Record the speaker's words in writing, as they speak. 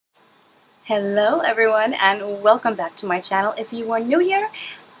Hello everyone and welcome back to my channel. If you are new here,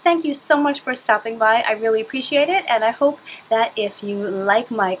 thank you so much for stopping by. I really appreciate it, and I hope that if you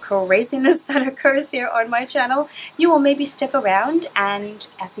like my craziness that occurs here on my channel, you will maybe stick around and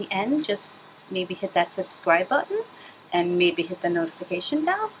at the end just maybe hit that subscribe button and maybe hit the notification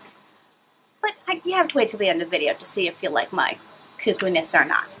bell. But you have to wait till the end of the video to see if you like my cuckoo-ness or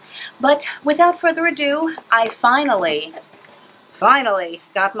not. But without further ado, I finally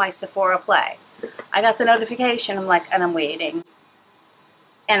got my Sephora Play. I got the notification, I'm like, and I'm waiting.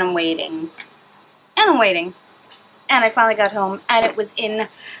 And I'm waiting. And I'm waiting. And I finally got home and it was in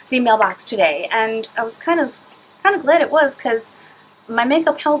the mailbox today. And I was kind of glad it was, because my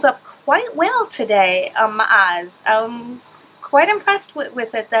makeup held up quite well today on my eyes. Quite impressed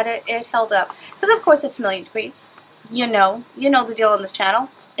with it, that it held up. Because of course it's a million degrees. You know the deal on this channel.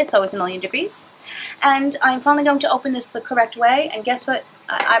 It's always a million degrees. And I'm finally going to open this the correct way. And guess what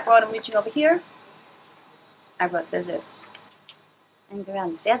I brought? I'm reaching over here. I brought scissors. I can go around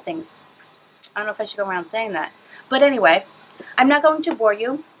and stab things. I don't know if I should go around saying that. But anyway, I'm not going to bore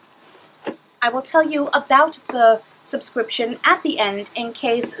you. I will tell you about the subscription at the end in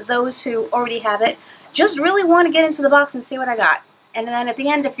case those who already have it just really want to get into the box and see what I got. And then at the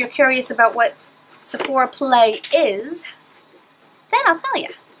end, if you're curious about what Sephora Play is, then I'll tell you.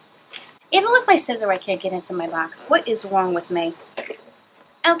 Even with my scissor, I can't get into my box. What is wrong with me?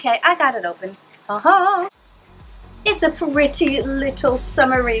 Okay, I got it open. Ha-ha! It's a pretty little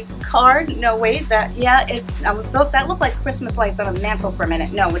summery card. No, wait, that looked like Christmas lights on a mantle for a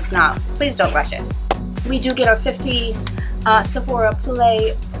minute. No, it's not. Please don't rush it. We do get our 50 Sephora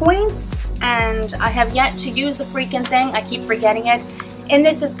Play points, and I have yet to use the freaking thing. I keep forgetting it. And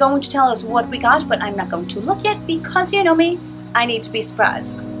this is going to tell us what we got, but I'm not going to look yet because you know me. I need to be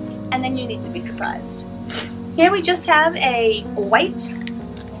surprised. And then you need to be surprised. Here we just have a white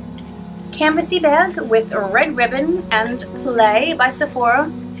canvasy bag with a red ribbon and Play by Sephora.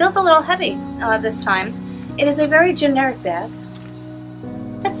 Feels a little heavy this time. It is a very generic bag.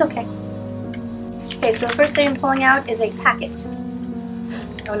 That's okay. Okay, so the first thing I'm pulling out is a packet.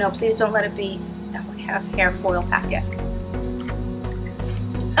 Oh no, please don't let it be a hair foil packet.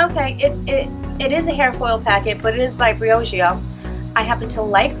 Okay, it is a hair foil packet, but it is by Briogeo. I happen to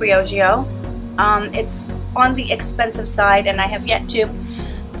like Briogeo. It's on the expensive side, and I have yet to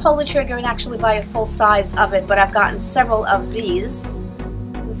pull the trigger and actually buy a full size of it, but I've gotten several of these.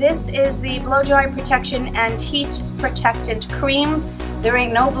 This is the Blow Dry Protection and Heat Protectant Cream. There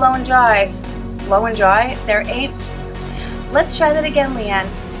ain't no blow and dry. Blow and dry? There ain't. Let's try that again, Leanne.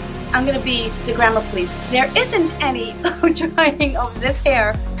 I'm going to be the grammar police. There isn't any drying of this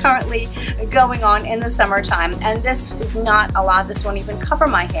hair currently going on in the summertime, and this is not a lot. This won't even cover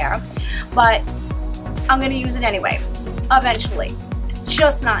my hair, but I'm going to use it anyway, eventually,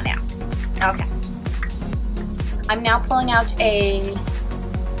 just not now. Okay. I'm now pulling out a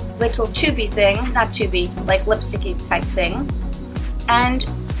little tubey thing, not tubey, like lipsticky type thing, and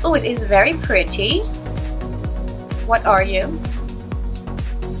oh, it is very pretty. What are you?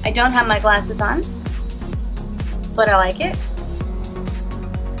 I don't have my glasses on, but I like it.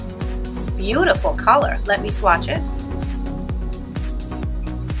 Beautiful color. Let me swatch it.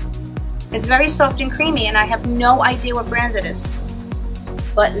 It's very soft and creamy, and I have no idea what brand it is.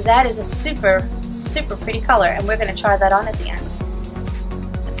 But that is a super, super pretty color, and we're going to try that on at the end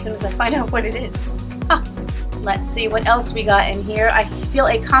as soon as I find out what it is. Huh. Let's see what else we got in here. I feel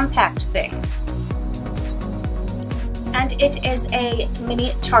a compact thing. And it is a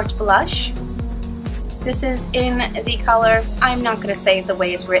mini Tarte blush. This is in the color, I'm not going to say the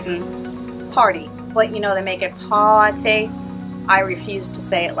way it's written, Party, but you know they make it Party. I refuse to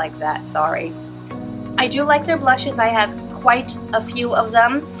say it like that, sorry. I do like their blushes. I have quite a few of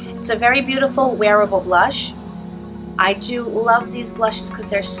them. It's a very beautiful wearable blush. I do love these blushes because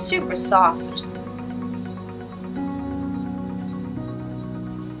they're super soft.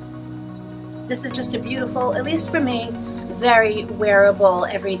 This is just a beautiful, at least for me, very wearable,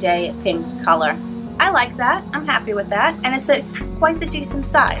 everyday pink color. I like that. I'm happy with that. And it's quite the decent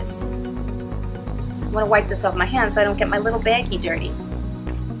size. I'm going to wipe this off my hand so I don't get my little baggie dirty.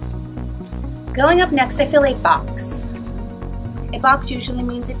 Going up next, I feel a box. A box usually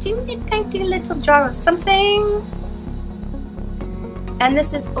means a teeny tiny little jar of something. And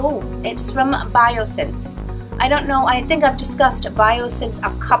this is, oh, it's from Biosense. I don't know, I think I've discussed Biosense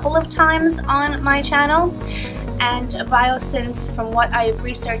a couple of times on my channel, and Biosense, from what I've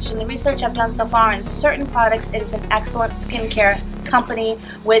researched and the research I've done so far in certain products, it is an excellent skincare company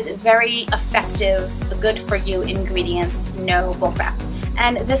with very effective, good-for-you ingredients, no bullcrap.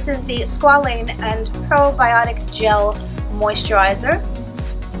 And this is the Squalane and Probiotic Gel Moisturizer.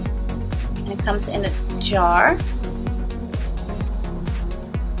 comes in a jar.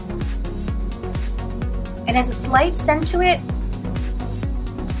 It has a slight scent to it.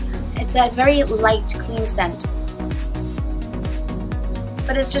 It's a very light, clean scent.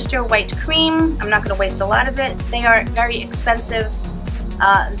 But it's just your white cream. I'm not going to waste a lot of it. They are very expensive.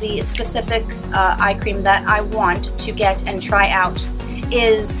 The specific eye cream that I want to get and try out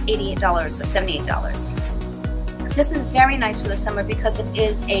is $88 or $78. This is very nice for the summer because it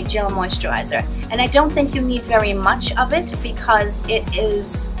is a gel moisturizer. And I don't think you need very much of it because it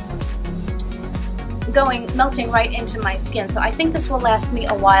is melting right into my skin. So I think this will last me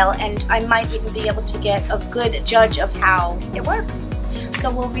a while, and I might even be able to get a good judge of how it works.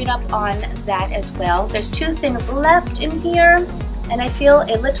 So we'll read up on that as well. There's two things left in here, and I feel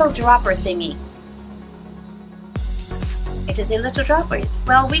a little dropper thingy. It is a little dropper.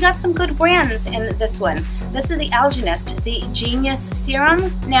 Well, we got some good brands in this one. This is the Algenist, the Genius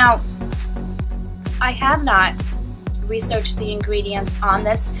Serum. Now, I have not researched the ingredients on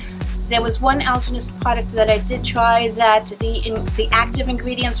this. There was one Algenist product that I did try that the active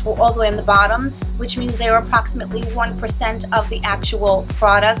ingredients were all the way on the bottom, which means they were approximately 1% of the actual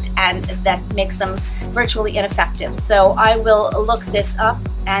product, and that makes them virtually ineffective. So I will look this up,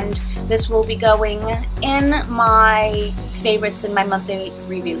 and this will be going in my favorites in my monthly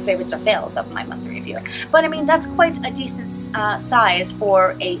review, favorites or fails of my monthly review. But I mean, that's quite a decent size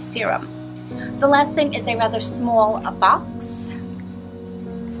for a serum. The last thing is a rather small box.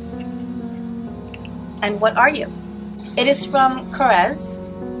 And what are you? It is from Korres.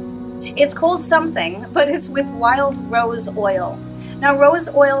 It's called something, but it's with wild rose oil. Now, rose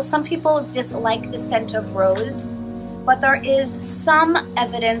oil, some people dislike the scent of rose, but there is some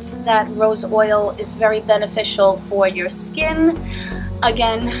evidence that rose oil is very beneficial for your skin.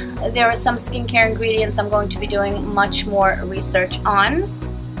 Again, there are some skincare ingredients I'm going to be doing much more research on,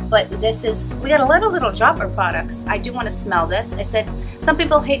 but this is, we got a lot of little dropper products. I do want to smell this. I said, some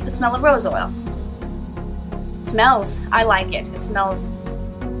people hate the smell of rose oil. It smells. I like it. It smells.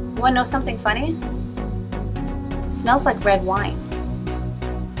 You want to know something funny? It smells like red wine.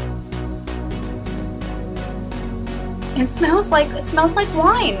 It smells like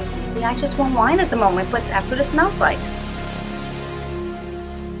wine. Yeah, I just want wine at the moment, but that's what it smells like.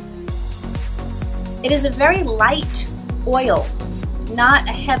 It is a very light oil, not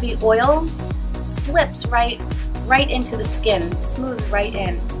a heavy oil. Slips right into the skin, smooth right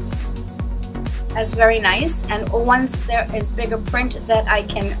in. That's very nice, and once there is bigger print that I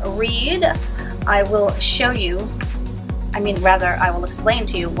can read, I will show you, I will explain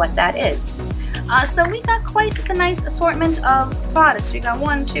to you what that is. So we got quite the nice assortment of products. We got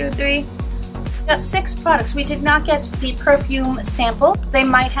 1, 2, 3, we got 6 products. We did not get the perfume sample. They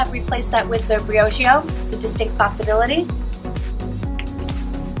might have replaced that with the Briogeo. It's a distinct possibility.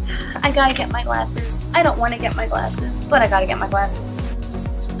 I gotta get my glasses. I don't want to get my glasses, but I gotta get my glasses.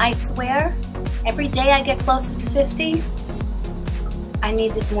 I swear, every day I get closer to 50, I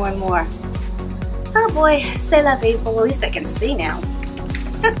need this more and more. Oh boy, c'est la vie. Well, at least I can see now.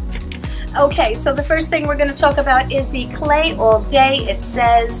 Okay, so the first thing we're going to talk about is the Clay All Day. It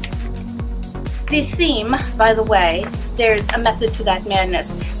says, the theme, by the way, there's a method to that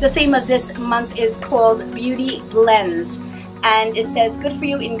madness. The theme of this month is called Beauty Blends. And it says, good for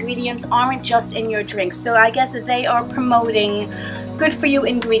you ingredients aren't just in your drinks. So I guess that they are promoting good for you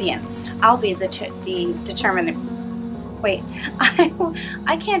ingredients. I'll be the determinant. Wait,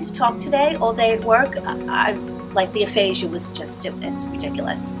 I can't talk today all day at work. Like the aphasia was just, it's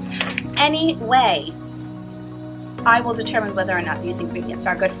ridiculous. Anyway, I will determine whether or not these ingredients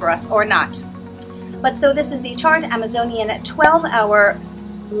are good for us or not. But so this is the Tarte Amazonian 12-Hour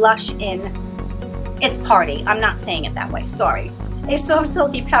Lush In. It's party. I'm not saying it that way. Sorry. A Soft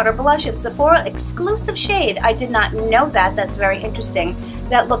Silky Powder Blush in Sephora exclusive shade. I did not know that. That's very interesting.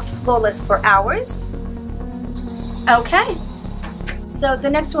 That looks flawless for hours. Okay. So the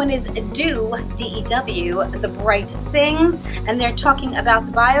next one is Dew, D-E-W, the Bright Thing. And they're talking about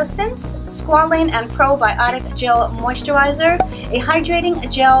the BioSense Squalane and Probiotic Gel Moisturizer. A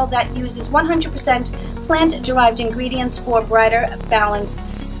hydrating gel that uses 100% plant-derived ingredients for brighter, balanced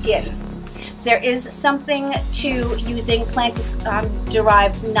skin. There is something to using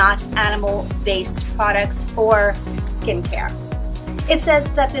plant-derived, not animal-based products for skincare. It says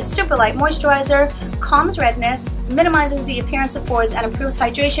that this super light moisturizer calms redness, minimizes the appearance of pores, and improves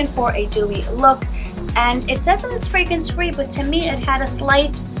hydration for a dewy look. And it says that it's fragrance-free, but to me it had a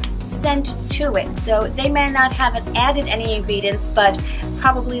slight scent to it. So they may not have added any ingredients, but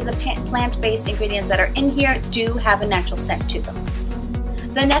probably the plant-based ingredients that are in here do have a natural scent to them.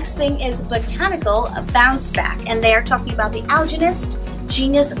 The next thing is Botanical Bounce Back, and they are talking about the Algenist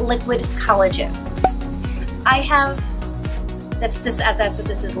Genius Liquid Collagen. I have, that's what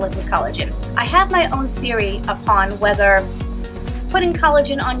this is, liquid collagen. I have my own theory upon whether putting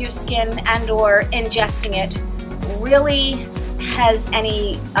collagen on your skin and or ingesting it really has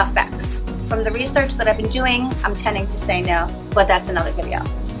any effects. From the research that I've been doing, I'm tending to say no, but that's another video.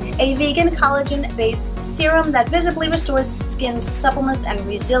 A vegan collagen-based serum that visibly restores skin's suppleness and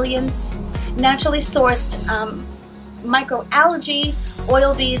resilience. Naturally sourced microalgae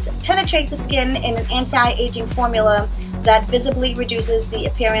oil beads penetrate the skin in an anti-aging formula that visibly reduces the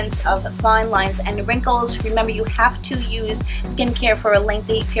appearance of fine lines and wrinkles. Remember, you have to use skincare for a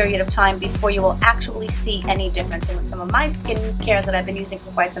lengthy period of time before you will actually see any difference. And with some of my skincare that I've been using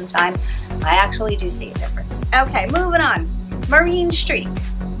for quite some time, I actually do see a difference. Okay, moving on. Marine Streak.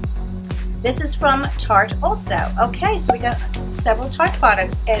 This is from Tarte also. Okay, so we got several Tarte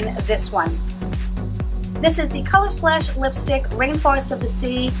products in this one. This is the Color Splash Lipstick Rainforest of the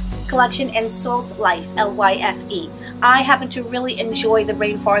Sea collection in Salt Life, L-Y-F-E. I happen to really enjoy the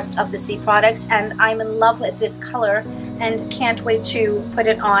Rainforest of the Sea products, and I'm in love with this color and can't wait to put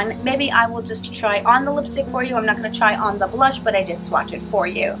it on. Maybe I will just try on the lipstick for you. I'm not going to try on the blush, but I did swatch it for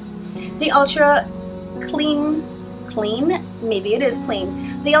you. The Ultra Clean, maybe it is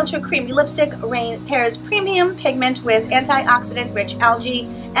clean. The Ultra Creamy Lipstick pairs premium pigment with antioxidant-rich algae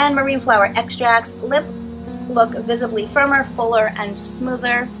and marine flower extracts. Lips look visibly firmer, fuller, and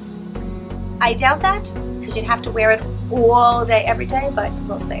smoother. I doubt that, because you'd have to wear it all day, every day, but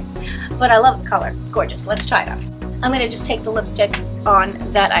we'll see. But I love the color. It's gorgeous. Let's try it on. I'm going to just take the lipstick on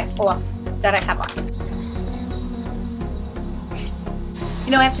that I have on.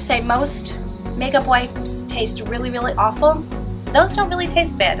 You know, I have to say, most makeup wipes taste really, really awful. Those don't really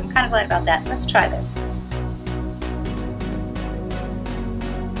taste bad. I'm kind of glad about that. Let's try this.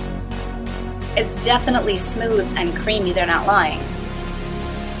 It's definitely smooth and creamy. They're not lying.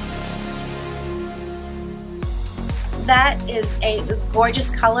 That is a gorgeous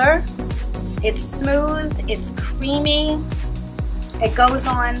color. It's smooth, it's creamy, it goes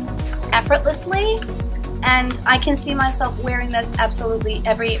on effortlessly, and I can see myself wearing this absolutely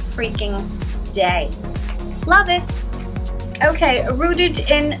every freaking day. Love it. Okay, Rooted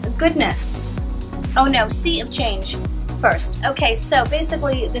in Goodness. Oh no, Sea of Change first. Okay, so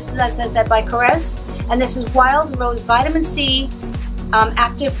basically this is, as I said, by Caress, and this is Wild Rose Vitamin C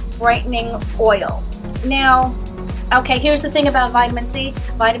Active Brightening Oil. Now, okay, here's the thing about vitamin C.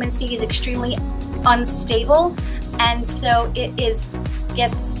 Vitamin C is extremely unstable, and so it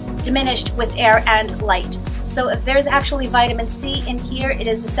gets diminished with air and light. So if there's actually vitamin C in here, it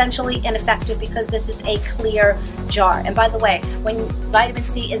is essentially ineffective because this is a clear jar. And by the way, when vitamin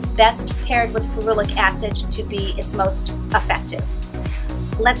C is best paired with ferulic acid to be its most effective.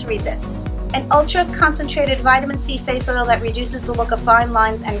 Let's read this. An ultra-concentrated vitamin C face oil that reduces the look of fine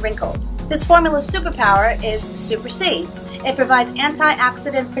lines and wrinkles. This formula's superpower is Super C. It provides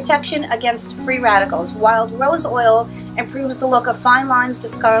antioxidant protection against free radicals. Wild rose oil improves the look of fine lines,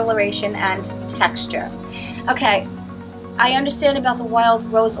 discoloration, and texture. Okay, I understand about the wild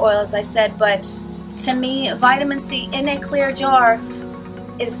rose oil, as I said, but to me, vitamin C in a clear jar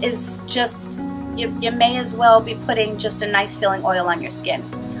is just, you may as well be putting just a nice filling oil on your skin.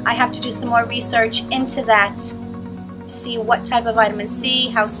 I have to do some more research into that to see what type of vitamin C,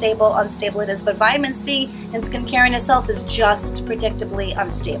 how stable, unstable it is. But vitamin C in skincare in itself is just predictably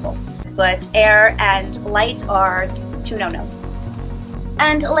unstable. But air and light are two no-nos.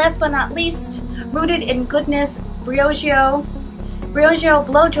 And last but not least, Rooted in Goodness Briogeo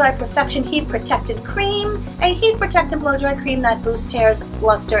Blow Dry Perfection Heat Protected Cream, a heat protected blow dry cream that boosts hair's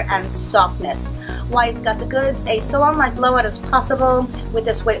luster and softness. Why it's got the goods: a salon-like blowout as possible. With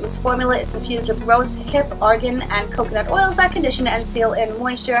this weightless formula, it's infused with rose hip, argan, and coconut oils that condition and seal in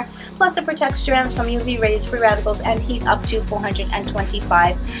moisture. Plus, it protects strands from UV rays, free radicals, and heat up to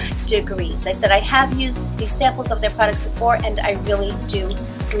 425 degrees. I said I have used these samples of their products before, and I really do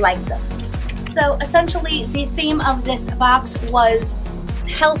like them. So essentially, the theme of this box was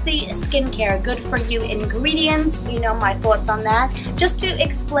healthy skincare, good for you ingredients. You know my thoughts on that. Just to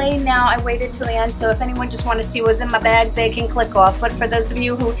explain now, I waited till the end, so if anyone just wants to see what's in my bag, they can click off. But for those of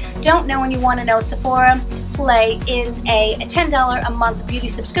you who don't know and you want to know, Sephora Play is a $10 a month beauty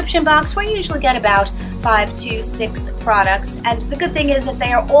subscription box where you usually get about 5 to 6 products. And the good thing is that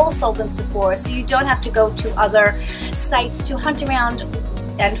they are all sold in Sephora, so you don't have to go to other sites to hunt around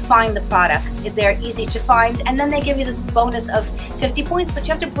and find the products. They're easy to find, and then they give you this bonus of 50 points, but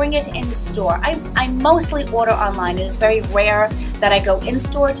you have to bring it in store. I mostly order online. It is very rare that I go in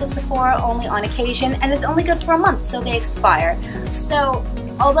store to Sephora, only on occasion, and it's only good for a month, so they expire. So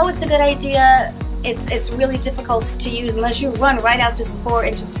although it's a good idea, it's really difficult to use unless you run right out to Sephora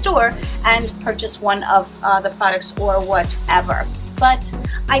into the store and purchase one of the products or whatever. But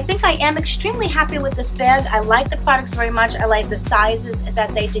I think I am extremely happy with this bag. I like the products very much. I like the sizes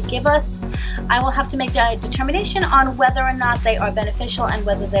that they did give us. I will have to make a determination on whether or not they are beneficial and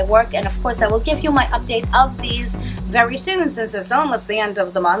whether they work. And of course, I will give you my update of these very soon, since it's almost the end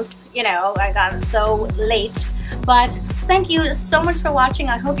of the month. You know, I got it so late. But thank you so much for watching.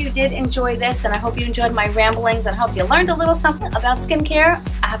 I hope you did enjoy this, and I hope you enjoyed my ramblings, and I hope you learned a little something about skincare.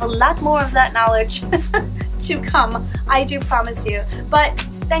 I have a lot more of that knowledge to come, I do promise you. But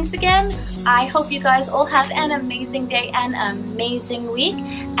thanks again. I hope you guys all have an amazing day and amazing week.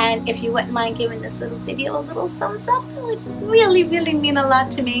 And if you wouldn't mind giving this little video a little thumbs up, it would really, really mean a lot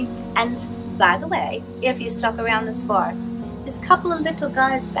to me. And by the way, if you stuck around this far, there's a couple of little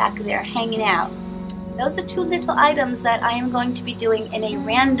guys back there hanging out. Those are 2 little items that I am going to be doing in a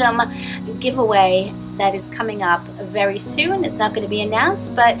random giveaway that is coming up very soon. It's not going to be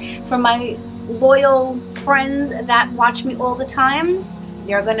announced, but for my loyal friends that watch me all the time,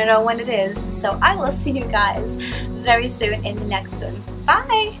 you're going to know when it is. So I will see you guys very soon in the next one.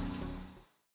 Bye!